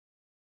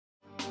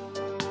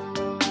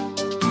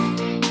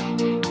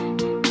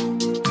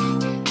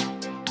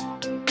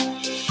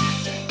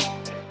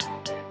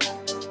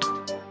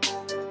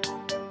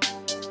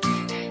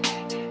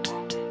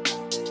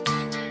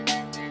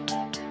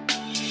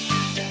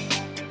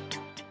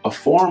A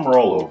form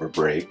rollover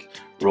brake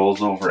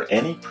rolls over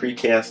any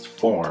precast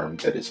form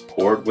that is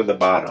poured with a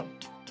bottom.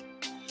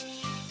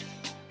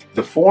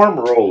 The form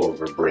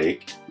rollover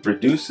brake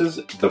reduces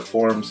the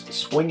form's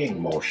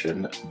swinging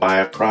motion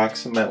by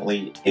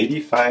approximately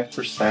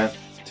 85%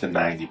 to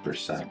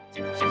 90%.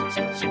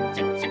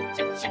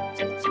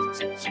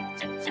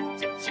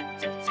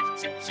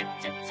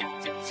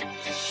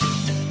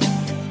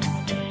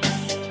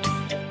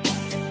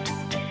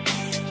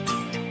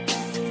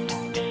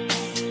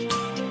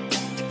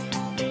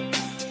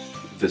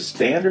 The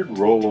standard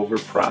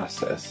rollover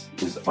process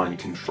is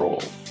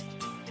uncontrolled.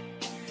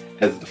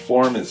 As the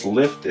form is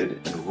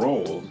lifted and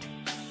rolled,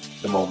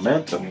 the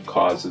momentum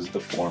causes the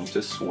form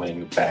to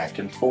swing back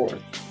and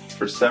forth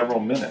for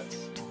several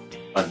minutes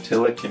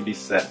until it can be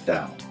set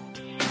down.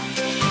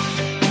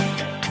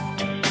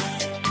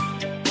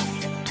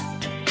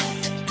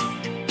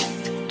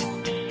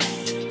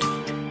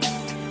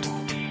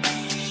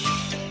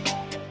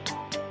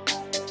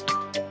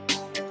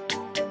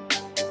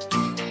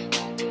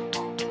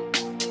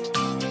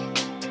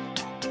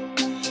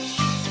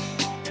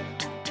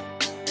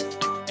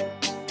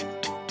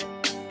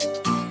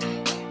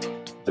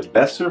 The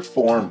Besser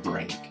Form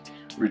Brake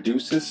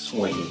reduces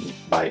swinging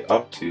by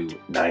up to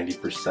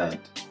 90%,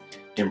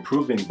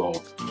 improving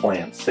both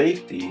plant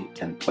safety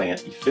and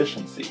plant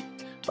efficiency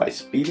by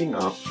speeding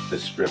up the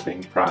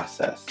stripping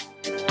process.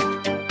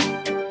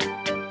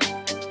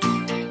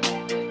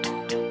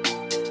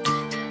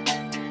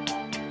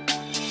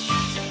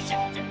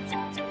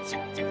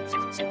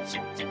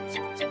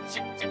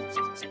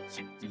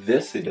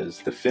 This is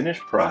the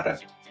finished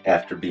product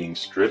after being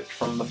stripped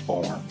from the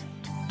form.